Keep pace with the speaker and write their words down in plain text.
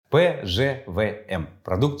ПЖВМ –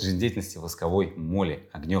 продукт жизнедеятельности восковой моли,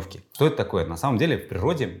 огневки. Что это такое? На самом деле в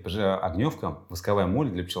природе огневка, восковая моль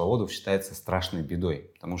для пчеловодов считается страшной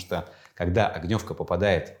бедой, потому что когда огневка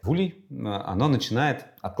попадает в улей, она начинает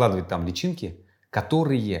откладывать там личинки,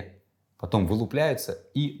 которые потом вылупляются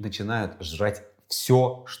и начинают жрать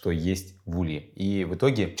все, что есть в улье. И в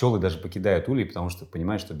итоге пчелы даже покидают улей, потому что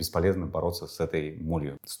понимают, что бесполезно бороться с этой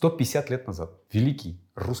молью. 150 лет назад великий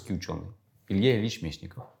русский ученый Илья Ильич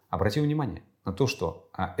Мечников обратил внимание на то, что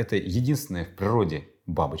это единственная в природе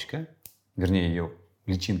бабочка, вернее ее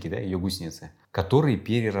личинки, да, ее гусеницы, которые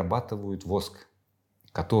перерабатывают воск,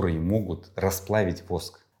 которые могут расплавить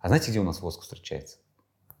воск. А знаете, где у нас воск встречается?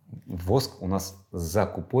 Воск у нас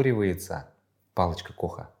закупоривается палочка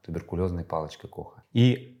Коха, туберкулезная палочка Коха.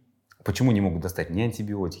 И почему не могут достать ни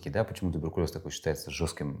антибиотики, да, почему туберкулез такой считается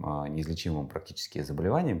жестким, неизлечимым практически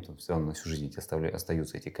заболеванием, то все равно на всю жизнь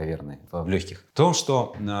остаются эти каверны в легких. В том,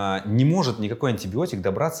 что не может никакой антибиотик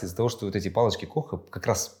добраться из-за того, что вот эти палочки Коха как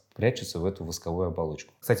раз прячутся в эту восковую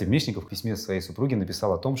оболочку. Кстати, Мечников в письме своей супруге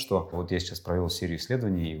написал о том, что вот я сейчас провел серию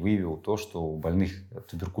исследований и выявил то, что у больных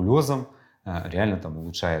туберкулезом реально там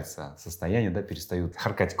улучшается состояние, да, перестают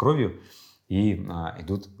харкать кровью и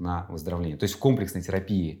идут на выздоровление. То есть в комплексной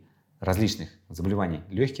терапии различных заболеваний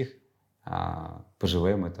легких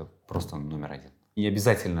ПЖВМ это просто номер один. Не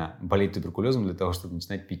обязательно болеть туберкулезом для того, чтобы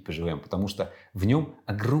начинать пить ПЖВМ, потому что в нем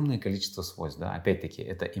огромное количество свойств. Да? Опять-таки,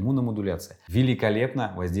 это иммуномодуляция.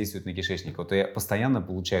 Великолепно воздействует на кишечник. Вот я постоянно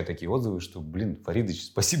получаю такие отзывы, что, Фаридыч,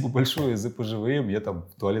 спасибо большое за ПЖВМ, я там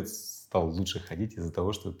в туалет стал лучше ходить из-за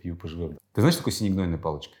того, что пью ПЖВМ. Ты знаешь, что такое синегнойная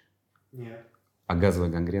палочка? Нет. А газовая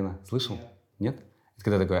гангрена? Слышал? Нет? Это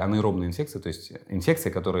когда такая анаэробная инфекция, то есть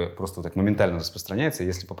инфекция, которая просто так моментально распространяется,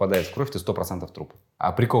 если попадает в кровь, то 100% труп.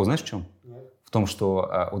 А прикол знаешь в чем? Нет. В том,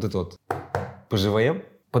 что вот это вот ПЖВМ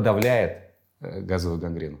подавляет газовую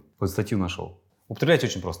гангрену. Вот статью нашел. Употреблять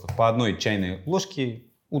очень просто. По одной чайной ложке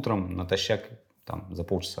утром натощак там, за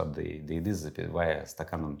полчаса до еды, запивая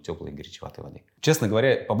стаканом теплой горячеватой воды. Честно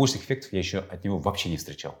говоря, побочных эффектов я еще от него вообще не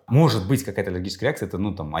встречал. Может быть какая-то аллергическая реакция, это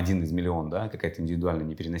один из миллиона, да, какая-то индивидуальная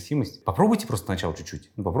непереносимость. Попробуйте просто сначала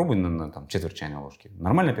чуть-чуть. Попробуй на четверть чайной ложки.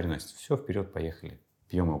 Нормально переносите? Все, вперед, поехали.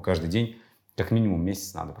 Пьем его каждый день. Как минимум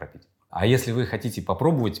месяц надо пропить. А если вы хотите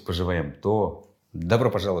попробовать ПЖВМ, то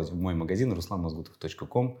добро пожаловать в мой магазин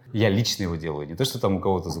ruslanmazgutov.com. Я лично его делаю, не то, что там у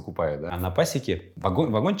кого-то закупаю. Да? А на пассике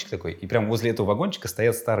вагончик такой, и прямо возле этого вагончика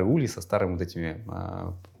стоят старые ульи со старым вот этими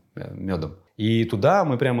медом. И туда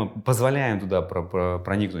мы прямо позволяем туда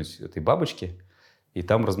проникнуть этой бабочке, и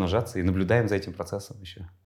там размножаться, и наблюдаем за этим процессом еще.